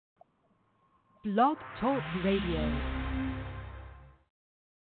Blog Talk Radio.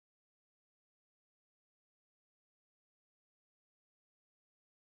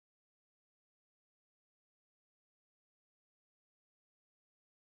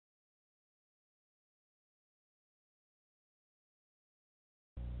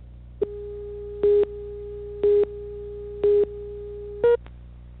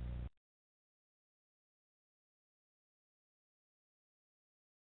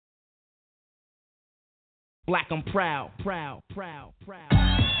 Black, I'm proud, proud, proud, proud.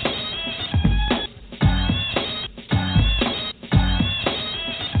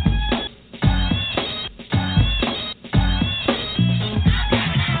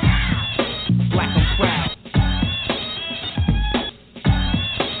 Black, I'm proud.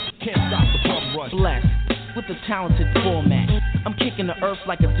 Can't stop the bum rush. Blessed with a talented format. I'm kicking the earth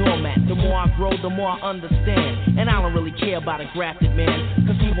like a doormat. The more I grow, the more I understand. And I don't really care about a grafted man,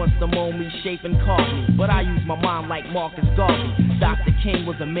 cause he wants to mold me, shape and carve me. But I use my mind like Marcus Garvey. Dr. King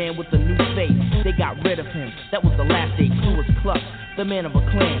was a man with a new faith. They got rid of him, that was the last day. Clue was Cluck, the man of a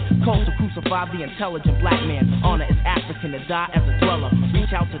clan. Called to crucify the intelligent black man. Honor is African to die as a dweller.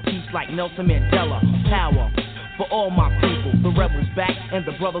 Reach out to teach like Nelson Mandela. Power for all my people, the rebels back and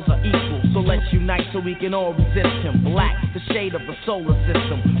the brothers are equal. So let's unite so we can all resist him. Black, the shade of the solar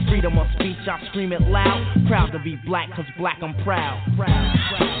system. Freedom of speech, I scream it loud. Proud to be black, cause black I'm proud. Proud,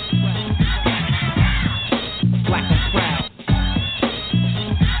 proud, proud. Black I'm proud.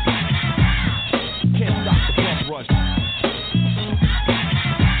 Can't stop the bum rush.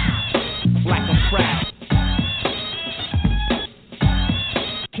 Black I'm proud.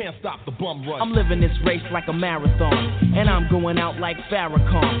 Can't stop the bum rush. I'm living this race like a marathon, and I'm going out like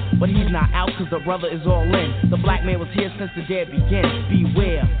Farrakhan. But he's not out cause the brother is all in. The black man was here since the day began.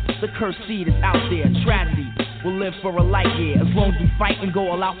 Beware, the cursed seed is out there. Tragedy will live for a light year. As long as we fight and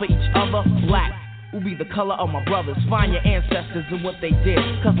go all out for each other, black will be the color of my brothers. Find your ancestors and what they did,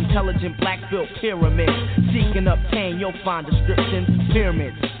 cause intelligent blacks built pyramids. Seek and obtain, you'll find descriptions.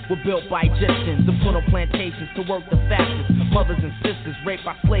 Pyramids were built by Egyptians and put on plantations to work the fastest. Mothers and sisters raped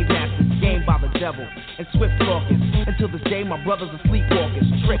by slave masters, gamed by the devil and swift talkers. Until this day my brothers are sleepwalkers,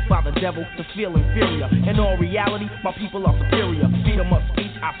 tricked by the devil to feel inferior. In all reality, my people are superior. Freedom of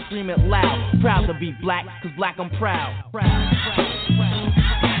speech, I scream it loud. Proud to be black, cause black I'm proud. Proud, proud, proud.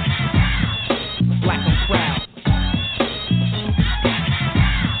 Black I'm proud.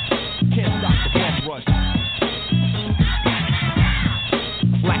 Can't stop the bum rush.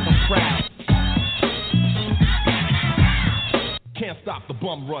 Black I'm proud. Can't stop the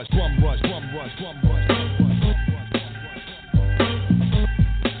bum rush. Bum rush, bum rush, bum rush, bum rush.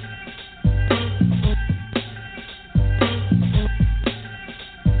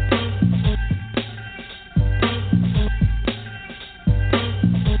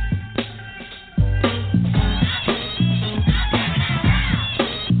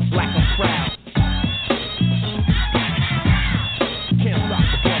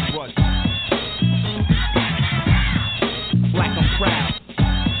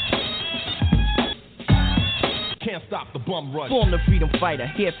 Form the freedom fighter,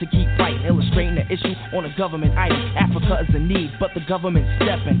 here to keep fighting, illustrating the issue on a government item. Africa is in need, but the government's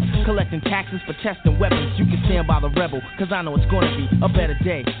stepping, collecting taxes for testing weapons. You can stand by the rebel, cause I know it's gonna be a better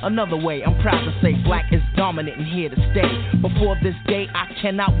day. Another way, I'm proud to say black is dominant and here to stay. Before this day, I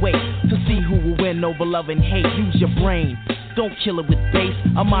cannot wait to see who will win over love and hate. Use your brain, don't kill it with base.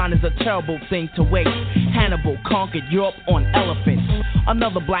 A mind is a terrible thing to waste. Hannibal conquered Europe on elephants.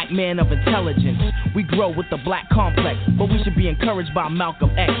 Another black man of intelligence. We grow with the black complex, but we should be encouraged by Malcolm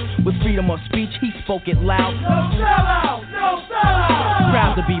X. With freedom of speech, he spoke it loud. No sellout! No sellout!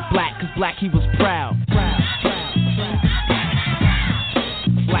 Proud to be black, cause black he was proud. Proud, proud, proud.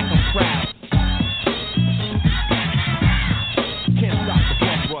 Black I'm proud. Can't stop the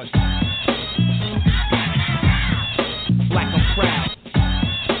bum rush. Black I'm proud.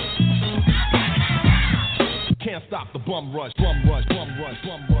 Can't stop the bum rush. Bum rush, bum rush, bum rush,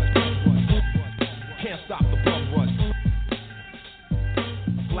 bum rush, bum rush. Can't stop the bum rush.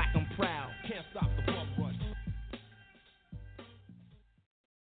 Black I'm proud. Can't stop the bum rush.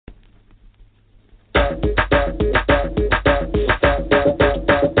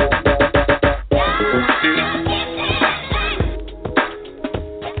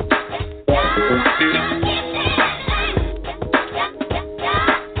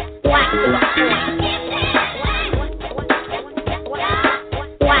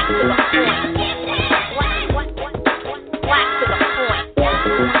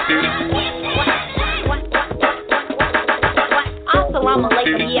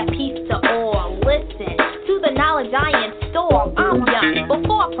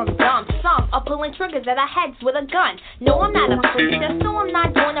 pulling triggers at our heads with a gun. No, I'm not a preacher, so I'm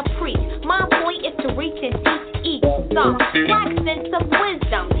not going to preach. My point is to reach and teach each some black sense of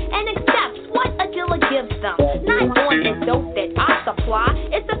wisdom and accept what a dealer gives them. Not on the dope that I supply,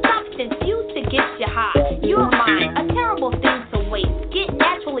 it's a substance used to get you high. You're mine, a terrible thing to waste. Get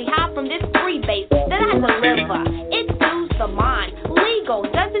naturally high from this free base that I deliver. It soothes the mind. Legal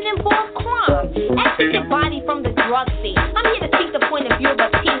doesn't involve crime. Exit your body from the drug scene. I'm here to take the point of view of a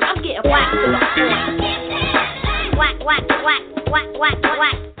team. I'm getting black to the point. Black, black, black, black, black,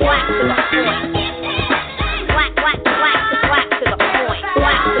 black, black to the point. Black, black, black, black to the point.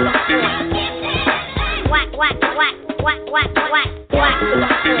 Black to the point. Black, black, black, black, black, black, black to the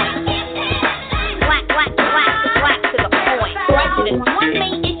point. Black, black, black, black to the point. Prejudice, one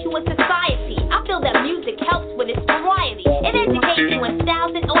main issue in society. I feel that music helps with its variety. It educates you in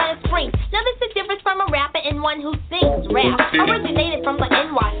styles and all its strengths. Now this is different from a rapper and one who sings rap. Originated from the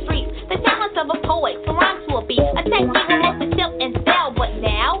NY streets. The talents of a poet to rhyme to a beat. A technique will most to tip and sell. But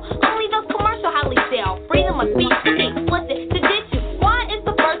now, only those commercial highly sell. Freedom of speech to be explicit to diss you. Why is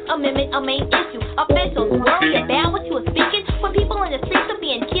the First Amendment a main issue? Officials worry about what you are speaking when people in the streets are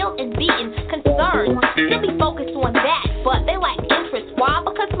being killed and beaten. Concerned should be focused on that, but they lack interest. Why?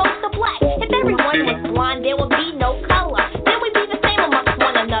 Because most are black. If everyone was blind, there would be no color. Then we'd be the same amongst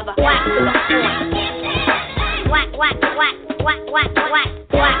one another. Black to the point. Black, black, black, black, black, black,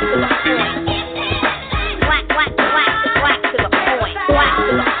 black to the point. Black, black, black, black to the point. Black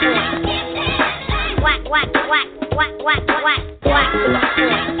to the point. Black, black, black, black, black, black, black to the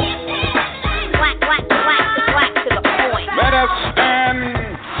point. Black, black, black, black to the point. Let us stand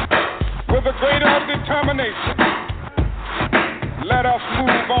with a greater determination. Let us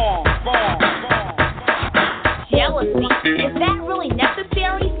move on. Jealousy, is that really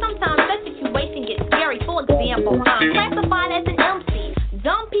necessary? Sometimes that situation gets scary. For example, I'm classified as an MC.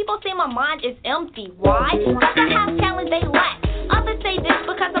 Dumb people say my mind is empty. Why? Because I have talent they lack. Others say this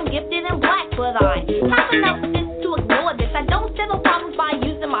because I'm gifted and black, but I have enough sense to ignore this. I don't settle problems by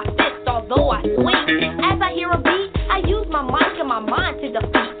using my fists, although I swing. As I hear a beat, I use my mic and my mind to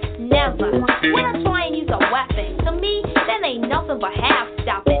defeat. Never. When I try and use a weapon, to me, that ain't nothing but half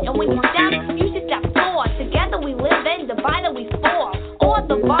stopping. And when you stop, you should stop forward. Together we live and divided we fall. Or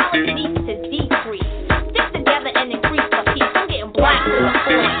the violence needs to decrease. Stick together and increase the peace. I'm getting black to the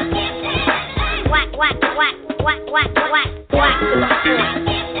point. Black, black, black, black, black, black, black to the point.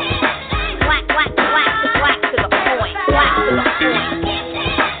 Black, black, black, black to the point. Black to the point.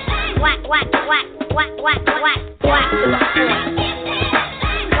 Black, black, black, black, black, black, black to the point.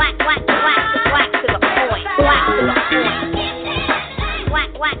 Black, black, black, black to the point. Black to the point. Black,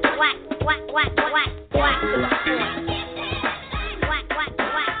 black, black, black, black, black, black to the point. Black, black,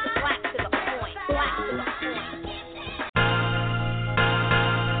 black, black to the point. Black to the point.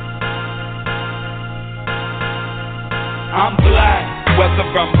 I'm black, whether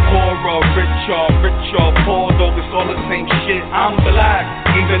I'm poor or rich or poor, though it's all the same shit. I'm black,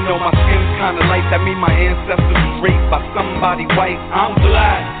 even though my skin's kinda light, that mean my ancestors was raped by somebody white. I'm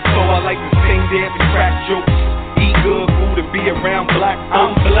black, so I like to sing, dance, and crack jokes, eat good food and be around black.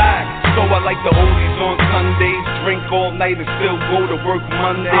 I'm black, so I like the oldies on Sundays, drink all night and still go to work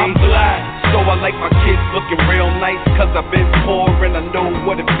Monday. I'm black, so I like my kids looking real nice, cause I've been poor and I know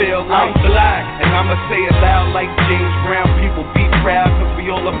what it feels like. I'm black, and I'ma say it loud like James Brown, people be proud cause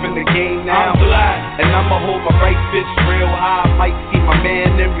we all up in the game now. I'm black, and I'ma hold my right fist real high, might see my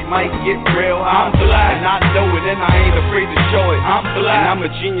man and we might get real high. I'm black, and I know it and I ain't afraid to show it. I'm black, and I'm a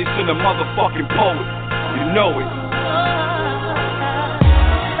genius and a motherfucking poet, you know it.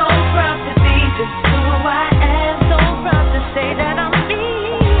 So proud to be just who I am, so proud to say that I'm me.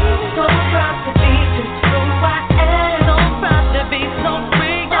 So proud to be just who I am, so proud to be so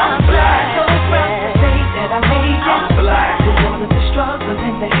free. I'm black, so proud to say that I made it. I'm black, through all of the struggle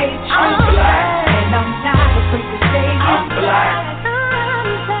and the hatred. I'm black, and I'm not afraid to say it. I'm black.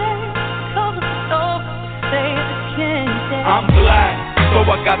 I'm black, so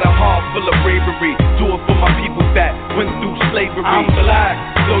I got a heart full of bravery. Do it for my people that went through slavery. I'm black,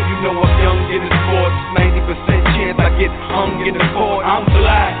 so you know I'm young in this force. 90% chance I get hung in the court. I'm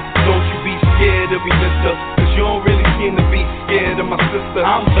black, don't you be scared of me, mister, cause you don't really seem to be scared of my sister.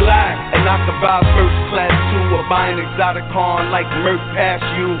 I'm black, and I can buy first class too, or buy an exotic car like Merc past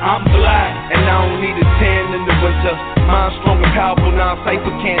you. I'm black, and I don't need a tan in the winter. Mind strong and powerful, now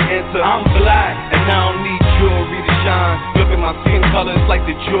cipher can't enter. I'm black, and I don't need jewelry to shine. Look at my skin colors like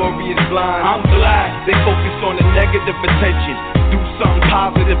the jewelry is blind. I'm black, they focus on the negative attention. Do something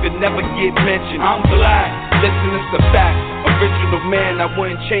positive and never get mentioned. I'm black, listen, it's the fact. Original man, I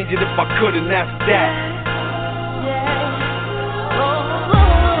wouldn't change it if I could, and that's that.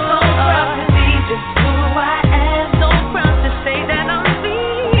 So proud to be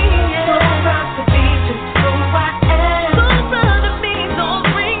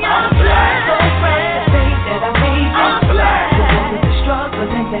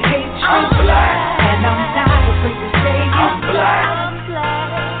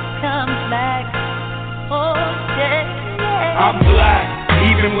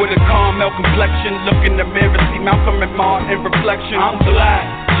complexion. I'm black,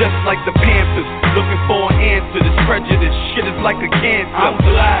 just like the Panthers. Looking for an answer. This prejudice shit is like a cancer. I'm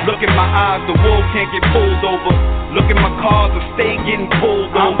black. Look in my eyes, the wool can't get pulled over. Look at my cars, I stay getting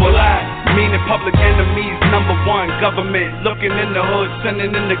pulled over. I'm black, meaning public enemies, number one. Government looking in the hood,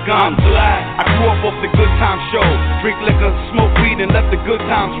 sending in the guns. I'm black. I grew up off the Good Times show. Drink liquor, smoke weed, and let the good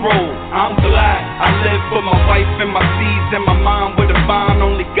times roll. I'm black. I live for my wife and my seeds, and my mind with a bond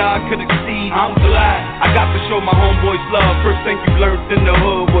only God could exceed. I'm black. I got to show my homeboys love. First thing you learned in the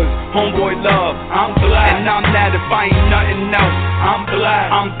hood was homeboy love. I'm black, and I'm that if I ain't nothing else. I'm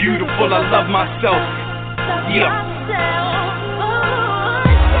black. I'm beautiful. I love myself. Yeah. So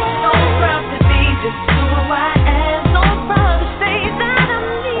proud to be just who I am. So proud to say that I'm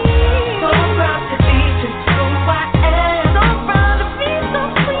me. So proud to be just who I am. So proud to be so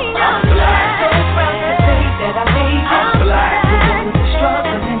clean. I'm black. So proud to say that I made it. I'm black. Through the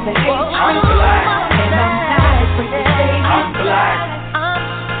struggle and the hate. I'm black. And I'm tired from the day. I'm black.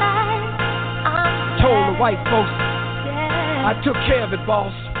 Told the white folks, I took care of it,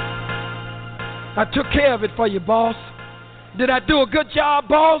 boss. I took care of it for you, boss. Did I do a good job,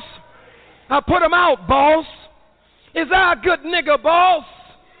 boss? I put him out, boss. Is I a good nigga, boss?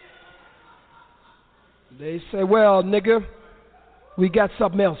 They say, well, nigga, we got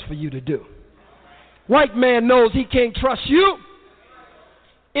something else for you to do. White man knows he can't trust you.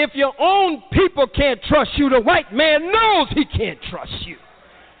 If your own people can't trust you, the white man knows he can't trust you.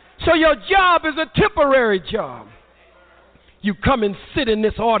 So your job is a temporary job. You come and sit in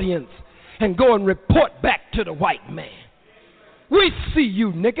this audience and go and report back to the white man. We see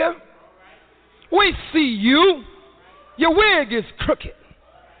you, nigga. We see you. Your wig is crooked.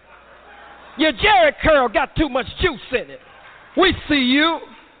 Your Jerry curl got too much juice in it. We see you.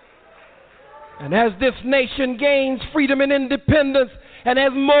 And as this nation gains freedom and independence, and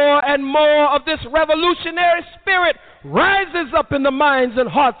as more and more of this revolutionary spirit rises up in the minds and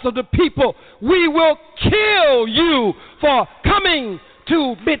hearts of the people, we will kill you for coming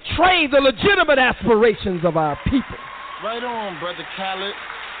to betray the legitimate aspirations of our people. Right on, Brother Khaled.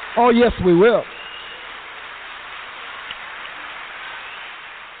 Oh, yes, we will.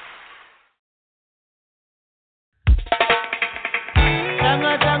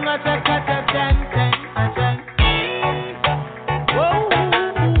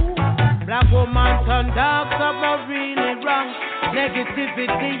 Black woman turn dark, something really wrong.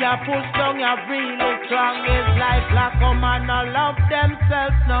 Negativity, you push down, you really strong. It's like black woman don't love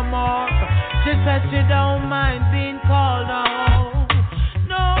themselves no more. She said she don't mind being called out.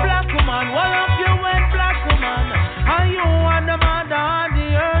 No, black woman, what up you went, black woman? Are you on the mother on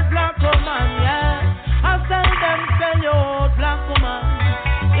the earth, black woman? Yeah, I sell you out, black woman.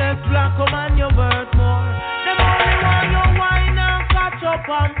 Yes, black woman, you worth more. The only one you whine and catch up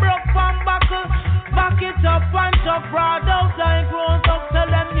and broke from buckle. Back it up and chop broad out and grown up.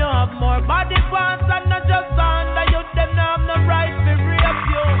 Tell them you have more body parts and not just under you. Them have no right to rape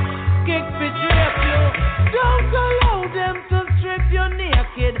you, kick to drape you. Don't allow them to strip you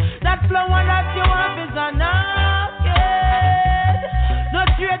naked. That flower that you have is a naked. No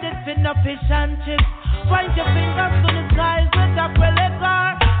trade it for no fish and chips. Point your fingers to the skies with a pellet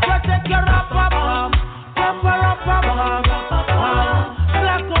car. Protect your rapper,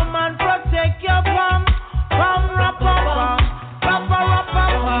 black woman, protect your palm, rapper,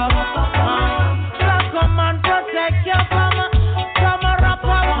 black woman, protect your palm, rapper,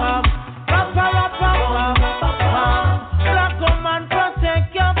 black woman,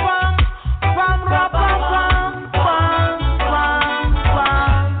 protect your palm,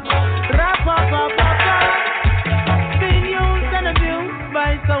 rapper, been used and abused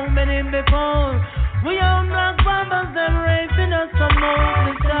by so many before. We are black fathers, them raising us some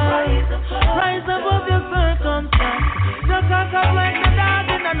more time. Rise above your circumstance. The cock up like the dog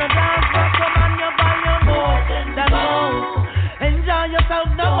in the dance. But come on, you buy your more than most. Enjoy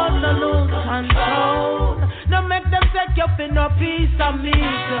yourself, no one to lose control. Don't make them take you for no piece of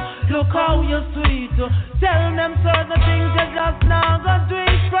meat. Look how you sweet. Tell them certain things you just now go do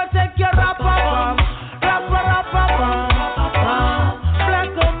it. Protect your rapper, black woman, protect your bomb.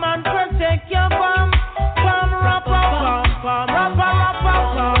 Black woman, protect your bomb. Black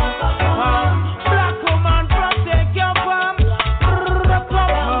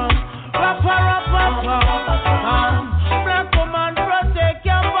woman, protect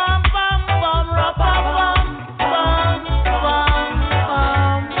your bomb.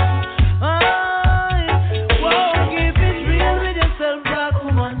 Whoa, keep it real with yourself,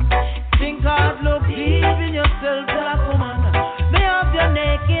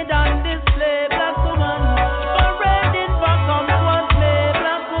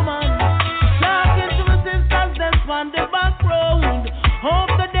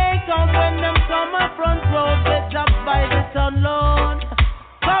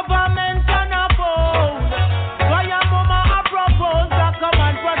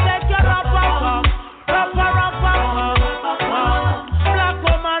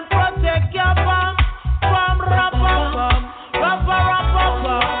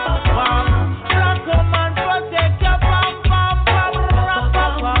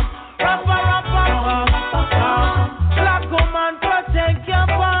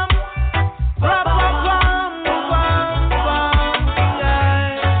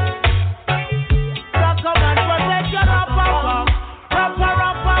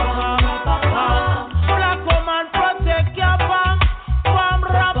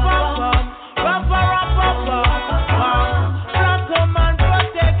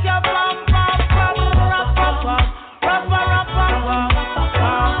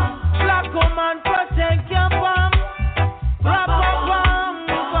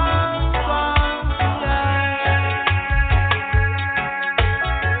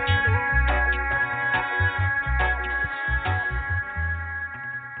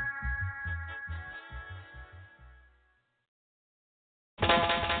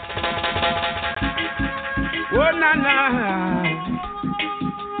 na na.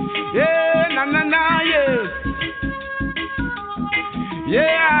 Yeah, na na na, yes.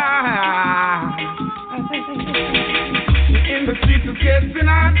 Yeah. In the streets it's getting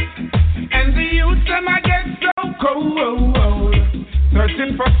hot, and the youth them I get so cold.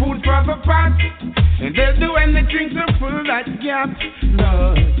 Searching for food for the pot, and they'll do anything to fill that gap,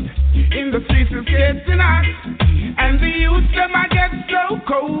 Lord. In the streets it's getting hot, and the youth them I get so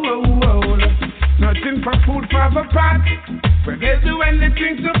cold. Searching for food for the pot, but they'll do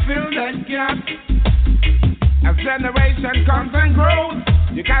anything to fill that gap. As generation comes and grows,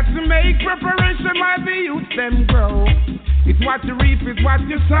 you got to make preparation while the youth them grow. It's what you reap, it's what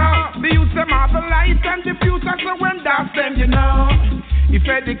you sow. The youth them are the light and the future, so when that's them, you know. If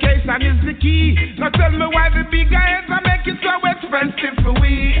education is the key, now tell me why the big guys are making it so expensive for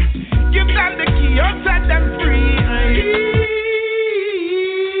we. Give them the key or set them free.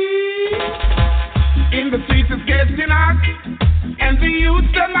 In the streets it's getting hot, and the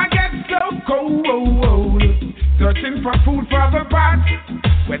youth them I get so cold. Searching for food for the pot,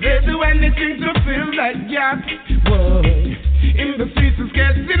 where they do anything to fill that gap. Boy, in the streets it's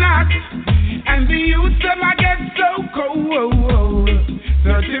getting hot, and the youth them I get so cold.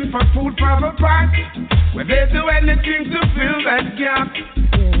 Searching for food for the pot, where they do anything to fill that gap.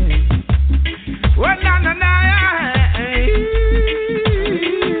 Oh na na na,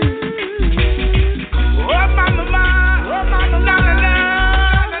 oh mama, oh mama, na na na.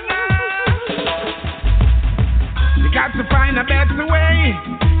 Got to find a better way,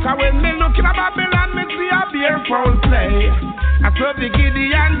 'cause when me looking at Babylon, me see a beer foul play. I saw the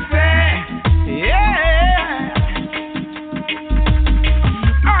Gideon say, yeah.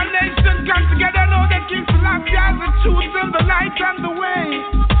 Our nation come together, know the King Selassie has the truth and the light and the way.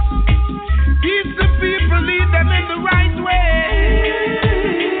 Teach the people, lead them in the right way.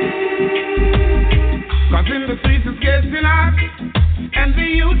 'Cause in the streets it's getting hot, and the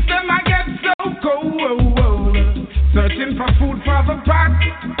youth them I get so cold. Searching for food for the pot,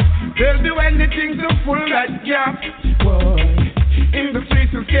 they'll do anything to fill that gap. Boy, in the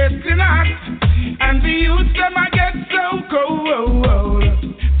streets it's getting hot, and the youth them I get so cold.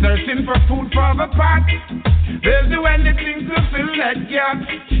 Searching for food for the pot, they'll do anything to fill that gap.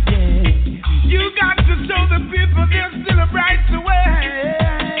 Yeah. You got to show the people there's still a bright way.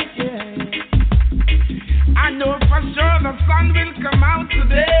 Yeah. I know for sure the sun will come out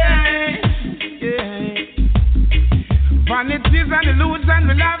today. Yeah. Vanities and illusion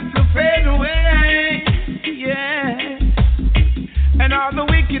will have to fade away, yeah. And all the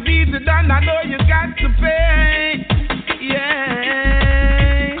wicked deeds are done, I know you got to pay,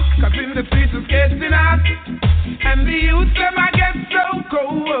 yeah. 'Cause in the streets it's getting hot, and the youth them I get so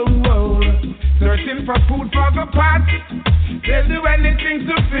cold. Searching for food for the pot, they'll do anything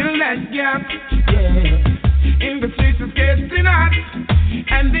to fill that gap, yeah. In the streets it's getting hot,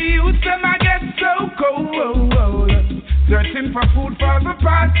 and the youth them I get so cold. Searching for food for the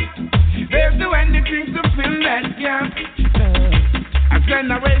pot, they'll do anything to fill that gap. As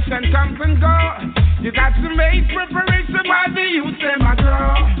generation comes and go, you got to make preparation while the youth them a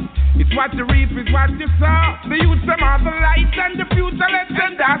grow. It's what you reap, it's what you sow. The youth them are the light and the future, let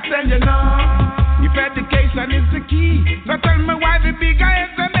them that's them, you know. If education is the key, so tell me why the big guys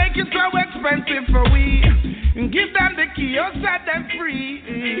they make it so expensive for we. Give them the key or set them free.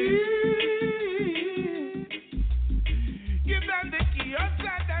 Give them the key or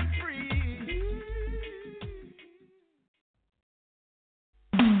set them free.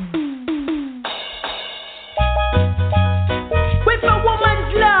 With a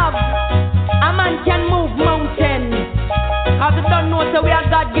woman's love, a man can move mountains. As you don't know, so we are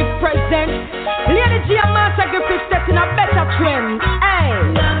God give present. Lady G and Marcia Griffiths setting a better trend. Hey.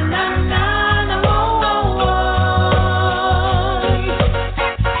 Na, na, na, na, oh, oh, oh.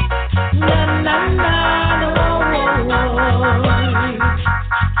 Na, na, na, na, oh, oh, oh.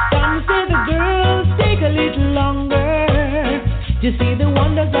 Some say the girls take a little longer to see the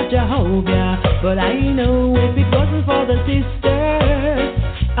wonders of Jehovah. But I know if it wasn't for the sisters,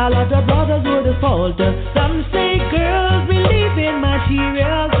 a lot of brothers would have faltered. Some say girls believe in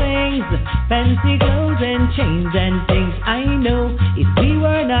material things, fancy clothes and chains and things. I know if we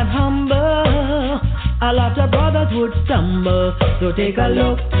were not humble, a lot of brothers would stumble. So take a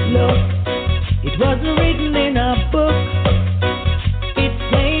look, look. It wasn't written in a book. It's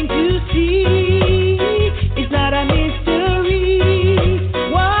plain to see. It's not a mystery.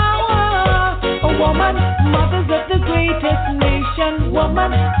 Wow, a woman, mothers of the greatest nation.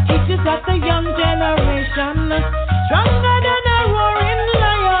 Woman, teaches of the young generation. Stronger than a roaring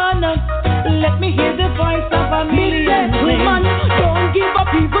lion. Let me hear the voice of a million. Woman, don't give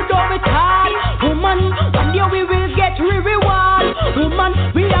up, people don't retire. Woman, one day we will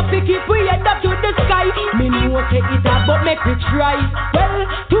me try. Well,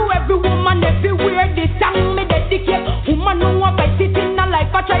 to every woman everywhere, this song me dedicate. Woman who want fight it in a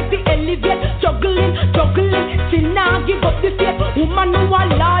life, I try to elevate. Juggling, still now give up the faith. Woman who a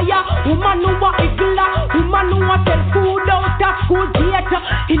liar, woman who a higgler, woman who a sell food out of school gate.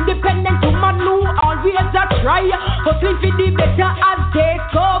 Independent woman who always a try. Hustling for the better as days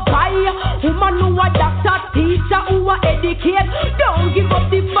go by. Woman who a doctor, teacher, who a educate. Don't give up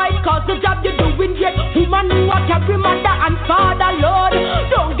the fight, cause the job you're doing great. Woman who a carry mother and father, Lord.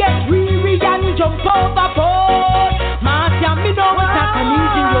 Don't get weary and jump overboard. Marcia, me know what I can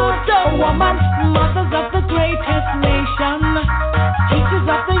use in your soul. Woman, mothers of the greatest nation, teachers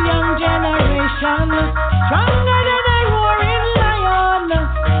of the young generation, stronger than a roaring lion.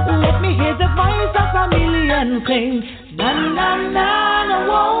 Let me hear the voice of a million sing. Na na na na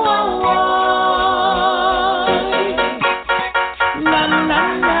whoa whoa whoa. Na na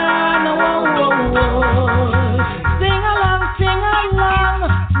na na whoa whoa whoa. Sing along, sing along.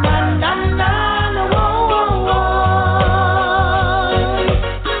 Na na na na whoa whoa whoa.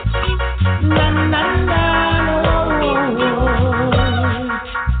 Na na na na whoa whoa whoa.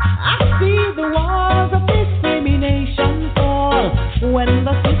 I see the walls of discrimination fall when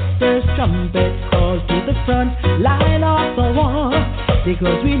the sisters' trumpet calls to the front line of the war,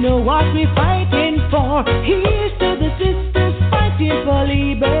 because we know what we're fighting for. Here's to the sisters fighting for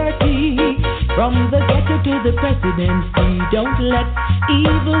liberty, from the ghetto to the presidency. Don't let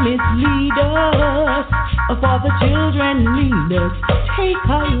evil mislead us, for the children need us. Take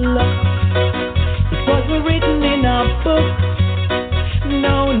a look, it was written in a book.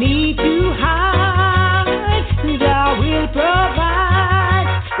 No need to hide, God will provide.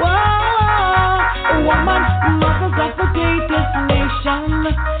 Whoa, woman, mothers of the greatest nation,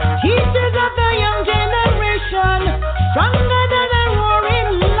 teachers of the young generation, stronger than a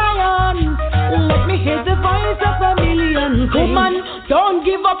roaring lion. Let me hear the voice of a million. Woman, don't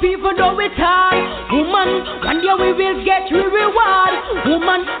give up even though it's hard. Woman, one day we will get your reward.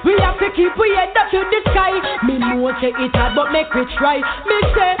 Woman, we have to keep we head up to the sky. Me know say it hard, but make we try. Me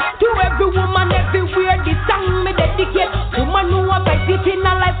say to every woman everywhere, this song me dedicate. Woman who a fight it in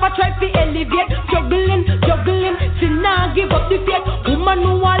a life, I try to elevate. Juggling, still now give up the faith. Woman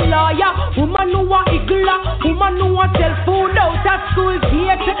who a lawyer, woman who a higgler, woman who a sell food out of school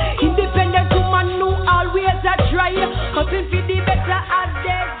gate. Independent woman who always a try. Hustling for the better as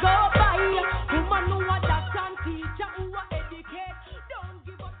they go by. Woman who a doctor and teacher, who a educate. Don't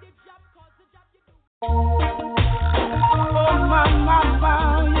give up the job, cause the job you do. Oh mama,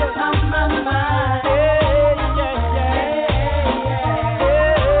 yeah, mama,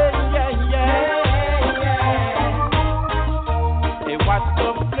 Hey, what's the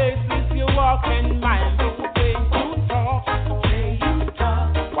places you walk in, mind the way you talk,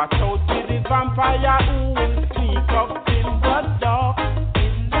 Watch out for the vampire who will sneak up in the dark,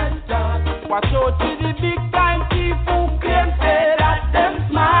 Watch out for the big time thief who claim say that them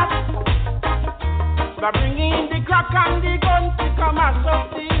smart. They're bringing the crack and the gun to come and shove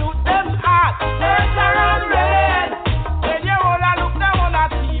the youth them heart. There's around red. When you all a look down on a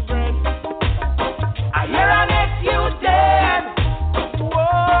tea bread, I hear an next you dead. Whoa,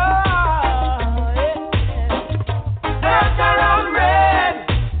 there's around red.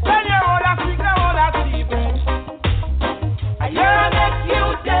 When you all a speak down on a tea bread, I hear an next you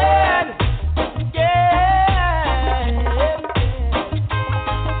dead.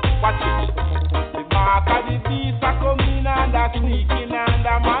 Watch it. After the beast are coming and are sneaking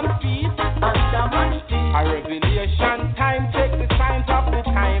under man's feet. A revelation time, check the signs of the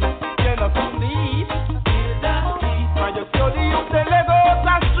time. You're not sleep. When you see the youth, they let go out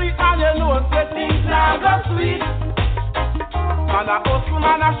the street and you know that things now go sweet. Man a hustle,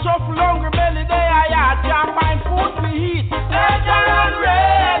 man a shuffle, hungry belly, they are yard, can't find food to eat. Danger and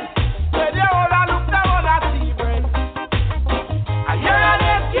red. Where they all a look down on a tea bread. I hear an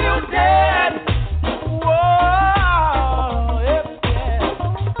excuse dead.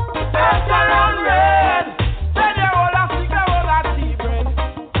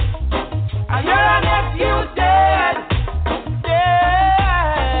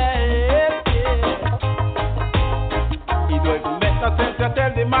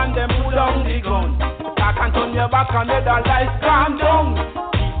 Tell the man them put down the gun. I can turn your back and let the lights calm down.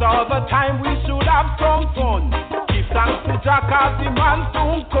 These are the time we should have some fun. Give thanks to Jack as the man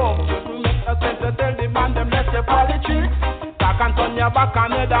soon come. You make a sense to tell the man them let you politics. I can turn your back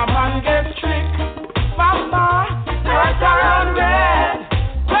and let the man get tricked. Mama, there's around red.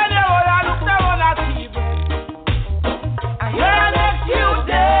 When you all a look down on a TV, I hear next you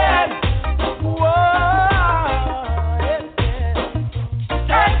dead. Whoa,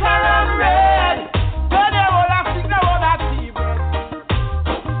 there's around red. When you all a stick down on a TV.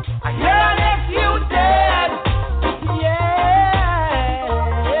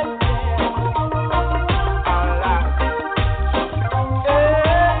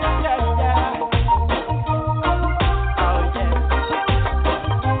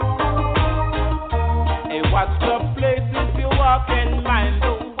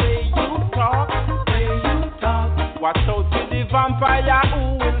 vampire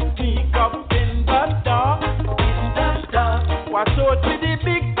who will sneak up in the dark. Watch out with the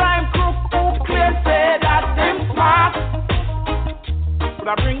big time crook who claim say that them smart. But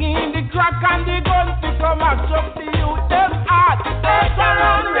I bring in the crack and the guns to come and chop the youth them hard. Earth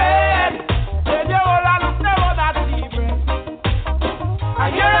around red, say the whole and look the one that even.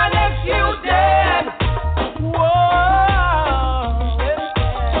 And you're an next you dead. Whoa,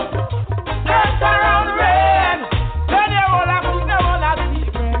 earth around red, say the whole and look the one that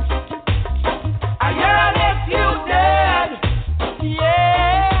even. And you're an next you dead.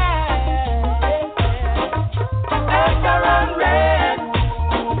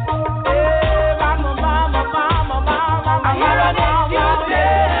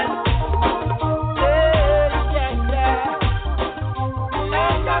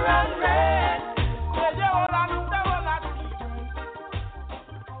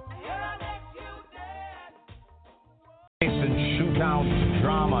 Shootout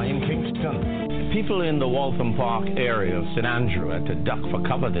drama in Kingston. People in the Waltham Park area of St Andrew had to duck for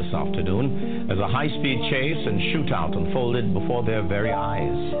cover this afternoon as a high-speed chase and shootout unfolded before their very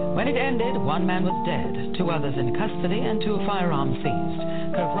eyes. When it ended, one man was dead, 2 others in custody, and 2 firearms seized.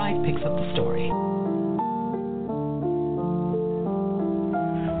 Kirk Wright picks up the story.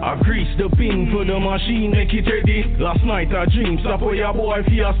 I grease the pin for the machine, make it ready. Last night I dreamed, stop for your boy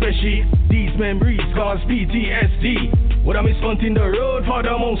for your special. These memories cause PTSD. What I miss hunting the road for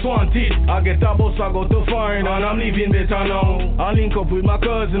the most wanted. I get a bus, I go to foreign and I'm living better now. I link up with my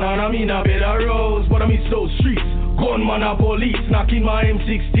cousin and I'm in a better roads. But I miss those streets. Gunman and police knocking my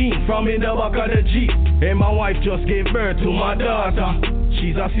M16 from in the back of the Jeep. And my wife just gave birth to my daughter.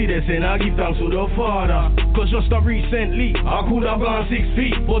 She's a citizen, I give thanks to the Father. Cause just recently, I could have gone 6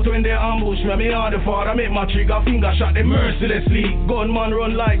 feet. But when they ambush me and the Father make my trigger finger shot them mercilessly. Gunman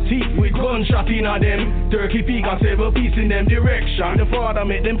run like teeth with gunshot in a them. Turkey peak and 7 piece in them direction. The Father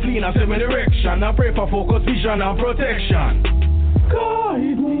make them clean and 7 direction. I pray for focus, vision and protection.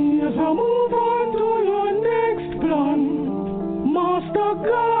 Guide me as I move on to your next plan. Master,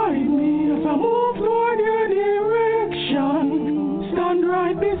 guide me as I move toward your direction. Stand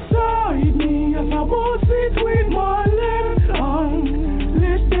right beside me as I boss it with my left hand.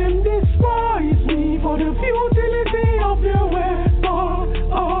 Let them despise me for the futility of your weapon.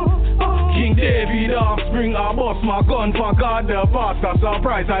 King David offspring, I bust my gun for God the pastor.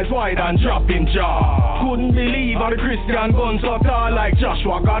 Surprise eyes wide and drop him jaw. Couldn't believe how the Christian guns so tall like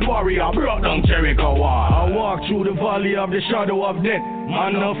Joshua, God warrior, brought down Jericho wall. I walk through the valley of the shadow of death.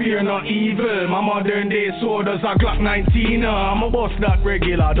 Man, no fear, no evil. My modern day soldiers are Glock 19. I'm a bust that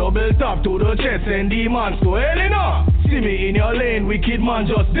regular, double tap to the chest and demons to hell, you know. See me in your lane, wicked man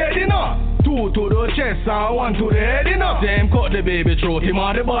just dead, you know. 2 to the chest and 1 to the head, you know. Them cut the baby throat, him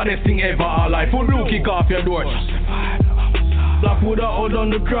are the baddest thing ever alive. Full blue kick off your door. Blackwood I hold on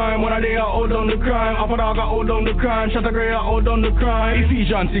the crime, one of they I hold on the crime, Upper Dog I hold on the crime, Shatter Grey I hold on the crime.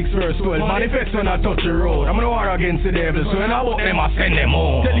 Ephesians 6 verse 12, manifest when I touch the road. I'm gonna war against the devil, so when I walk them I send them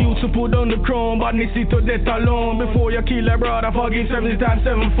home. Tell you to put down the crown, badness it to death alone. Before you kill a brother, forgive 70 times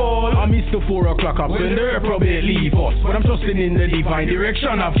 7-fold. I miss the 4 o'clock up when the reprobate leave us, but I'm trusting in the divine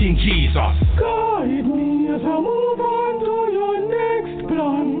direction of King Jesus. Guide me as I move on to your next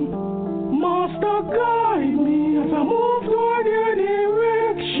plan. Master, guide me as I move toward your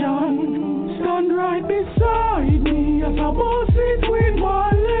direction. Stand right beside me as I boss it with my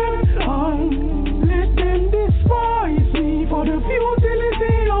left hand. Let them despise me for the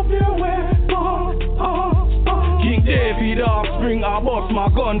futility of your weapon. King David offspring, I bust my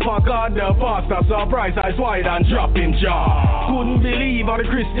gun for God the pastor. Surprise eyes wide and drop him jaw. Couldn't believe how the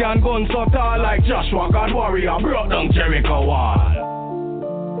Christian guns so tall like Joshua, God warrior, brought down Jericho wall.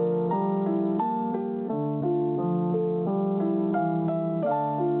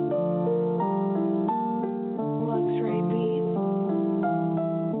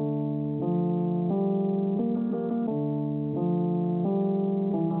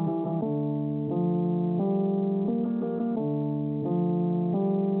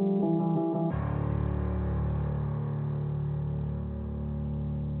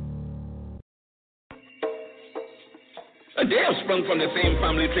 They have sprung from the same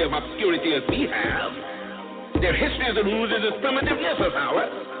family tree of obscurity as we have. Their history is rooted as primitiveness as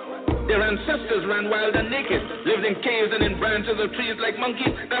ours. Their ancestors ran wild and naked, lived in caves and in branches of trees like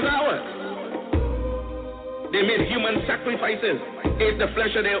monkeys as ours. They made human sacrifices, ate the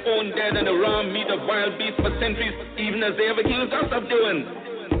flesh of their own dead and the raw meat of wild beasts for centuries, even as they have accused us of doing.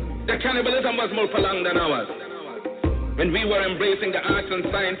 Their cannibalism was more prolonged than ours. When we were embracing the arts and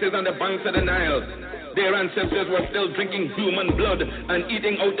sciences on the banks of the Nile, their ancestors were still drinking human blood and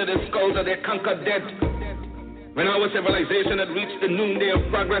eating out of the skulls of their conquered dead. When our civilization had reached the noonday of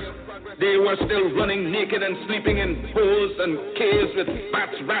progress, they were still running naked and sleeping in holes and caves with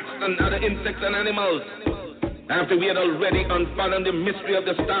bats, rats, and other insects and animals. After we had already unfathom the mystery of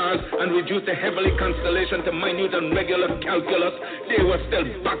the stars and reduced the heavenly constellation to minute and regular calculus, they were still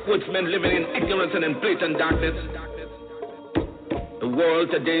backwoodsmen living in ignorance and in blatant darkness. The world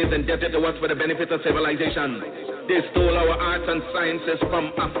today is indebted to us for the benefit of civilization. They stole our arts and sciences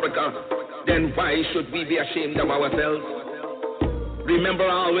from Africa. Then why should we be ashamed of ourselves? Remember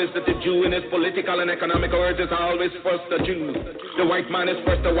always that the Jew in his political and economic urges is always first the Jew. The white man is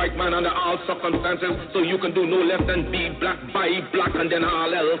first the white man under all circumstances, so you can do no less than be black, buy black, and then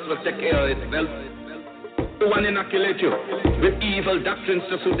all else will take care of itself. Who will inoculate you with evil doctrines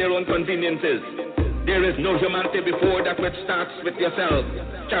to suit their own conveniences? There is no humanity before that which starts with yourself.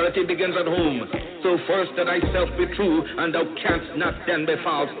 Charity begins at home. So first that thyself be true, and thou canst not then be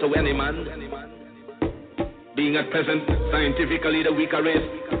false to any man. Being at present scientifically the weaker race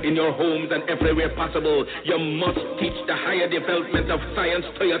in your homes and everywhere possible, you must teach the higher development of science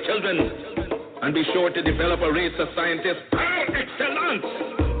to your children. And be sure to develop a race of scientists par excellence.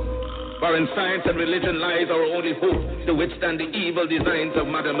 For in science and religion lies our only hope to withstand the evil designs of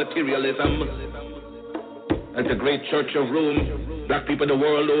modern materialism. At the great Church of Rome, black people the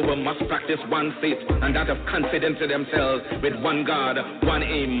world over must practice one faith and that of confidence in themselves with one God, one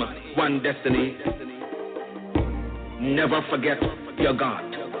aim, one destiny. Never forget your God.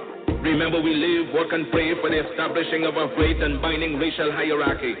 Remember, we live, work, and pray for the establishing of a great and binding racial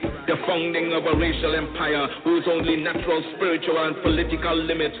hierarchy, the founding of a racial empire whose only natural, spiritual, and political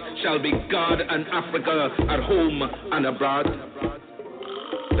limits shall be God and Africa at home and abroad.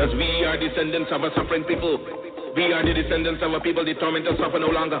 Thus, we are descendants of a suffering people. We are the descendants of a people determined to suffer no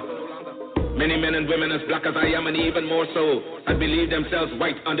longer. Many men and women as black as I am, and even more so, had believed themselves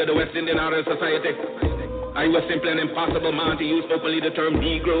white under the West Indian Order Society. I was simply an impossible man to use openly the term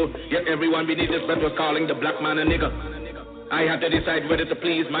Negro, yet everyone beneath this bed was calling the black man a nigger. I had to decide whether to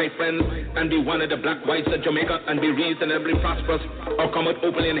please my friends and be one of the black whites of Jamaica and be reasonably prosperous, or come out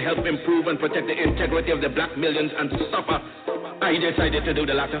openly and help improve and protect the integrity of the black millions and suffer. I decided to do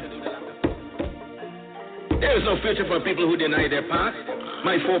the latter. There is no future for people who deny their past.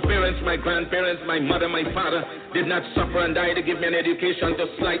 My foreparents, my grandparents, my mother, my father did not suffer and die to give me an education to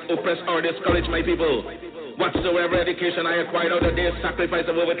slight, oppress, or discourage my people. Whatsoever education I acquired out of their sacrifice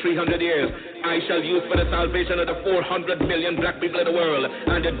of over 300 years, I shall use for the salvation of the 400 million black people of the world.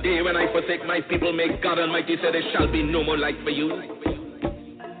 And the day when I forsake my people, may God Almighty say there shall be no more light for you.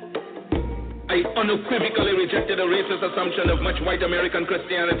 I unequivocally rejected the racist assumption of much white American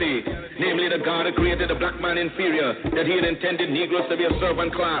Christianity, namely that God had created the black man inferior, that he had intended Negroes to be a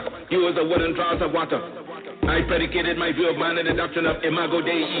servant class, used as wooden drawers of water. I predicated my view of man in the doctrine of Imago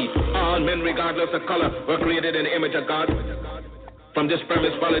Dei. All men, regardless of color, were created in the image of God. From this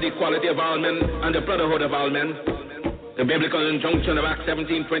premise followed the equality of all men and the brotherhood of all men. The biblical injunction of Acts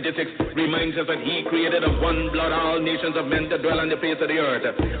 17:26 reminds us that he created of one blood all nations of men to dwell on the face of the earth.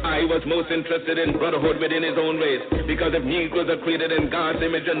 I was most interested in brotherhood within his own race, because if Negroes are created in God's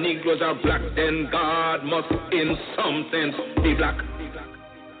image and Negroes are black, then God must in some sense be black.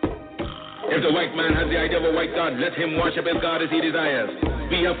 If the white man has the idea of a white God, let him worship his God as he desires.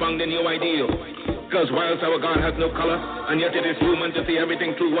 We have found a new ideal. Because whilst our God has no color, and yet it is human to see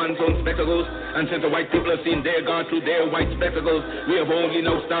everything through one's own spectacles, and since the white people have seen their God through their white spectacles, we have only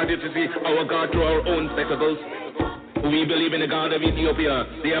now started to see our God through our own spectacles. We believe in the God of Ethiopia,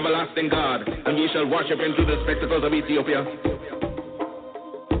 the everlasting God, and we shall worship him through the spectacles of Ethiopia.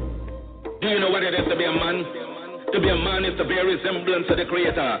 Do you know what it is to be a man? To be a man is to bear resemblance of the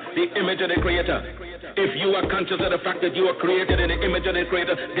Creator, the image of the Creator. If you are conscious of the fact that you are created in the image of the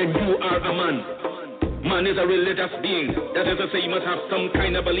Creator, then you are a man. Man is a religious being. That is to say, you must have some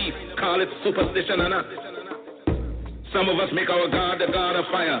kind of belief. Call it superstition or not. Some of us make our God the God of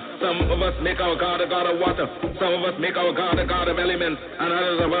fire. Some of us make our God the God of water. Some of us make our God the God of elements. And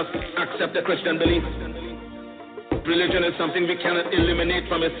others of us accept the Christian belief. Religion is something we cannot eliminate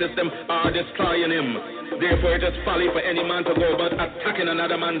from his system or destroy in him. Therefore, it is folly for any man to go about attacking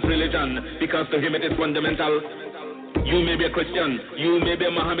another man's religion, because to him it is fundamental. You may be a Christian, you may be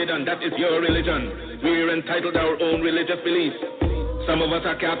a Mohammedan, that is your religion. We are entitled to our own religious beliefs. Some of us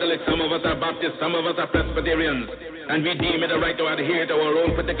are Catholics, some of us are Baptists, some of us are Presbyterians, and we deem it a right to adhere to our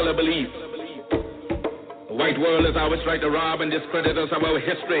own particular beliefs. The white world has always tried to rob and discredit us of our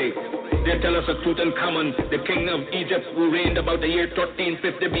history. They tell us that Tutankhamun, the king of Egypt who reigned about the year 1350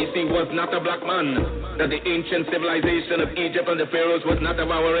 BC, was not a black man, that the ancient civilization of Egypt and the pharaohs was not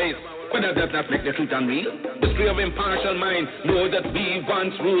of our race. But that does not make the truth unreal. The history of impartial mind knows that we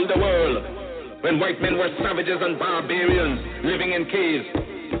once ruled the world. when white men were savages and barbarians living in caves.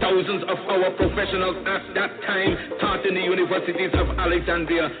 Thousands of our professionals at that time taught in the universities of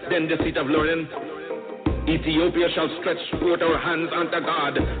Alexandria, then the seat of learning. Ethiopia shall stretch forth our hands unto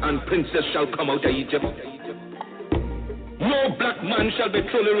God, and princes shall come out of Egypt. No black man shall be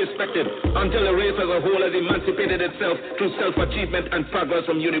truly respected until the race as a whole has emancipated itself through self-achievement and progress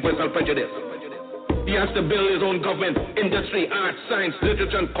from universal prejudice. He has to build his own government, industry, art, science,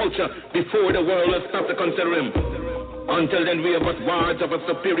 literature, and culture before the world will stop to consider him. Until then, we are but wards of a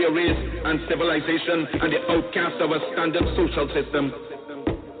superior race and civilization and the outcasts of a standard social system.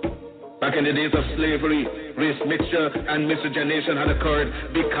 Back in the days of slavery, race mixture and miscegenation had occurred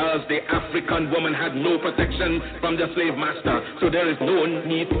because the African woman had no protection from the slave master. So there is no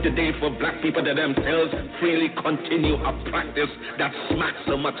need today for black people to themselves freely continue a practice that smacks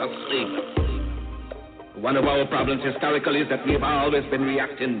so much of slavery. One of our problems historically is that we've always been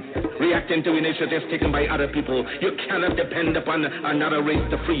reacting to initiatives taken by other people. You cannot depend upon another race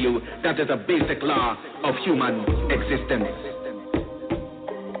to free you. That is a basic law of human existence.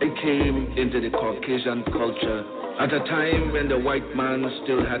 I came into the Caucasian culture at a time when the white man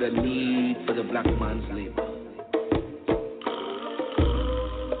still had a need for the black man's labor.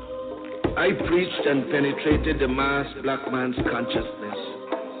 I preached and penetrated the mass black man's consciousness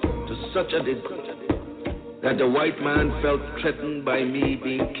to such a degree that the white man felt threatened by me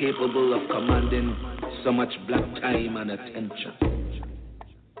being capable of commanding so much black time and attention.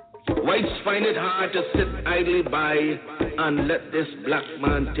 Whites find it hard to sit idly by and let this black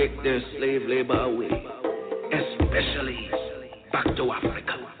man take their slave labor away, especially back to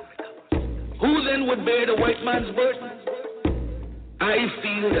Africa. Who then would bear the white man's burden? I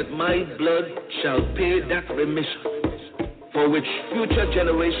feel that my blood shall pay that remission for which future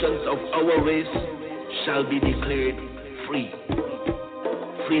generations of our race shall be declared free.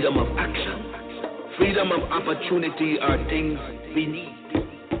 Freedom of action, freedom of opportunity are things we need,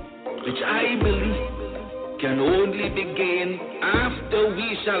 which I believe can only be gained after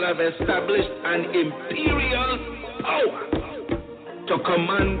we shall have established an imperial power to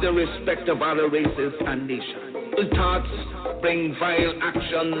command the respect of other races and nations. Thoughts bring vile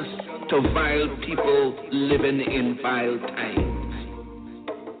actions to vile people living in vile times.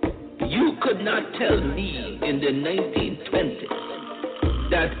 You could not tell me in the 1920s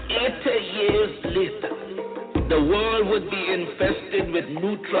that 80 years later the world would be infested with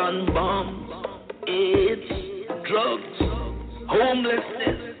neutron bombs, AIDS, drugs,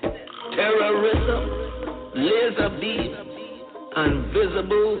 homelessness, terrorism, laser beams, and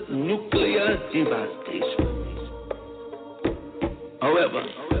visible nuclear devastation. However,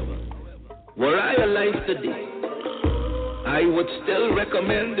 were I alive today, I would still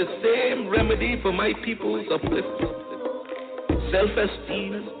recommend the same remedy for my people's upliftment.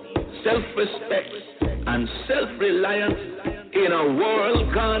 Self-esteem, self-respect, and self-reliance in a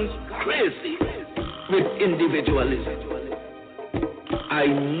world gone crazy with individualism. I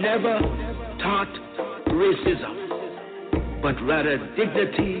never taught racism, but rather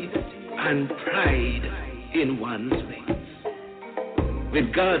dignity and pride in one's race.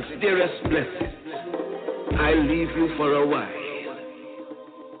 With God's dearest blessings, I leave you for a while.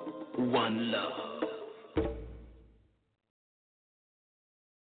 One love.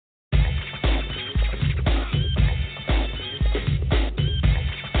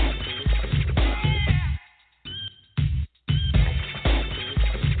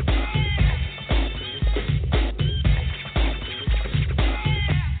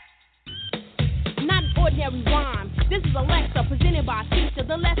 Not an ordinary rhyme. This is a lecture presented by a teacher.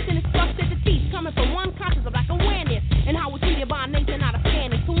 The lesson is structured to teach, coming from one conscious of black awareness and how we're treated by a nation out of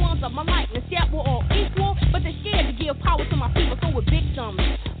fairness. To ones of my likeness, yet we're all equal, but they're scared to give power to my people, so we're victims.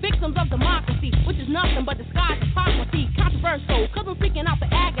 Victims of democracy, which is nothing but disguised hypocrisy. Controversial, cause I'm speaking out the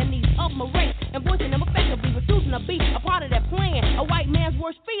agonies of my race and voicing them effectively, refusing to be a part of that plan. A white man's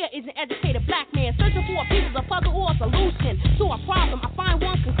worst fear is an educated black man searching for a piece of a puzzle or a solution to a problem. I find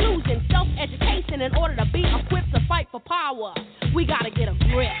one conclusion: self-education in order to be equipped to fight for power. We gotta get a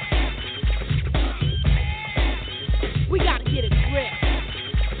grip. We gotta get a grip.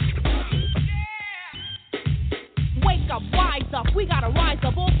 Wake up, rise up. We gotta rise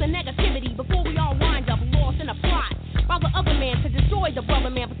up off the negativity before we all wind up lost in a plot by the other man to destroy the brother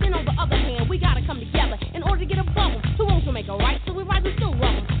man. But then on the other hand, we gotta come together in order to get a bubble. Two wrongs will make a right, so we rise and still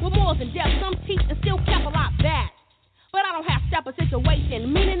rubble. With morals in depth, some teach and still kept a lot back. But I don't have step a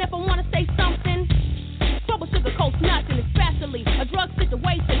situation, meaning if I wanna say something, trouble sugarcoats nothing, especially a drug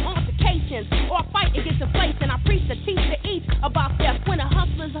situation, altercations, or a fight against inflation. I preach to teach to each about theft. When a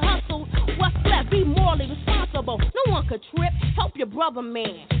hustler's hustle, what's left? Be morally responsible. No one could trip. Help your brother,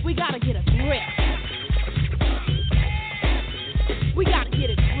 man. We gotta get a grip. We gotta get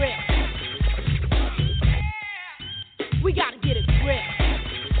a grip. We gotta get a grip.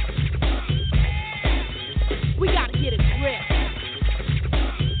 We gotta get a grip.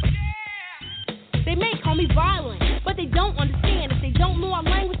 They may call me violent, but they don't understand. If they don't know our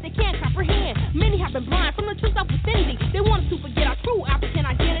language, they can't comprehend. Many have been blind from the truth of vicinity. They want us to forget our true African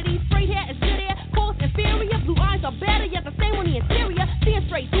identity. Straight hair is good hair, coarse inferior. Blue eyes are better, yet the same on the interior. Seeing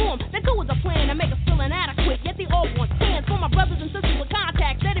straight through them, that too is a plan to make us feel inadequate. Yet they all want hands for my brothers and sisters with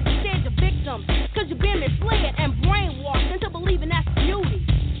contacts. Let it be said you're victims, cause you've been misled and brainwashed into believing that's beauty.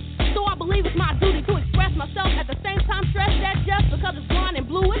 So I believe it's my duty to express myself, at the same time stress that just because it's blonde and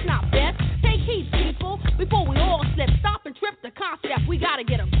blue, it's not best. Take heed, people, before we all slip. Stop and trip the concept. We gotta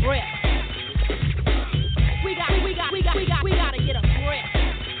get a grip. We gotta get a grip.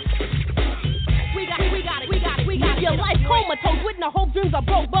 We gotta your life comatose with no hope, dreams are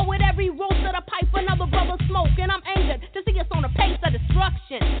broke. But with every roast of the pipe, another brother smoke. And I'm angered to see us on a pace of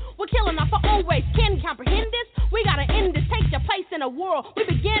destruction. We're killing off our own race. Can you comprehend this? We gotta end this. Take your place in the world. We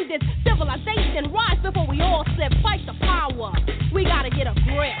begin this civilization. Rise before we all slip. Fight the power. We gotta get a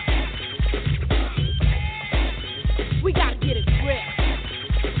grip. We gotta get a grip.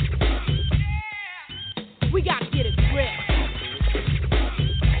 We gotta get a grip.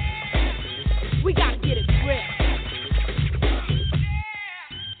 We gotta get a grip.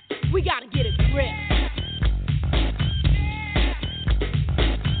 We gotta get a grip.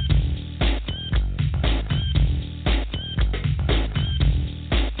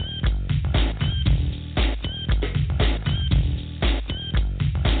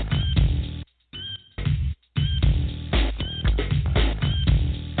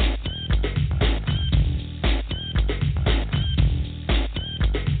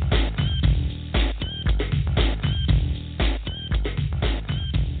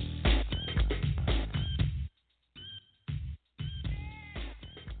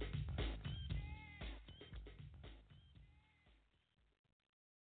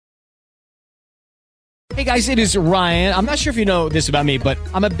 Hey guys, it is Ryan. I'm not sure if you know this about me, but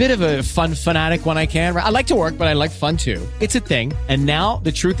I'm a bit of a fun fanatic when I can. I like to work, but I like fun too. It's a thing. And now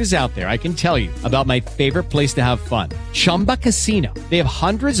the truth is out there. I can tell you about my favorite place to have fun. Chumba Casino. They have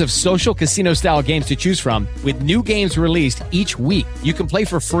hundreds of social casino style games to choose from with new games released each week. You can play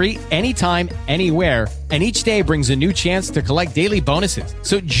for free anytime, anywhere. And each day brings a new chance to collect daily bonuses.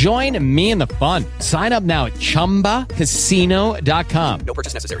 So join me in the fun. Sign up now at ChumbaCasino.com. No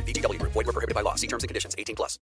purchase necessary. VGW. Void where prohibited by law. See terms and conditions. 18+.